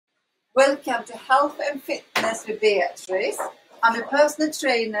Welcome to Health and Fitness with Beatrice. I'm a personal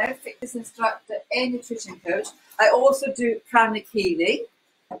trainer, fitness instructor and nutrition coach. I also do pranic healing.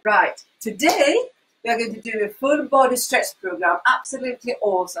 Right, today we are going to do a full body stretch program. Absolutely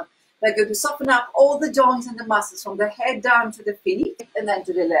awesome. We're going to soften up all the joints and the muscles from the head down to the feet and then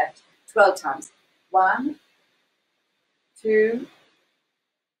to the left 12 times. 1, 2,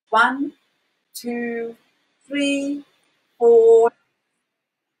 1, 2, 3, 4,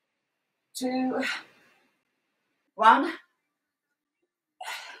 2, 1,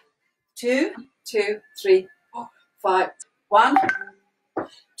 2, 2, 3, 4, 5. 1,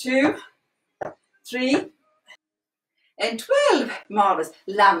 2, 3, and 12. Marvelous.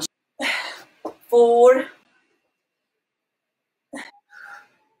 Lunge. 4,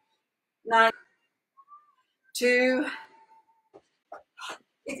 9, 2.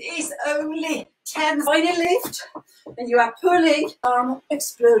 It is only 10. Final lift, and you are pulling. Arm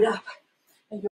explode up.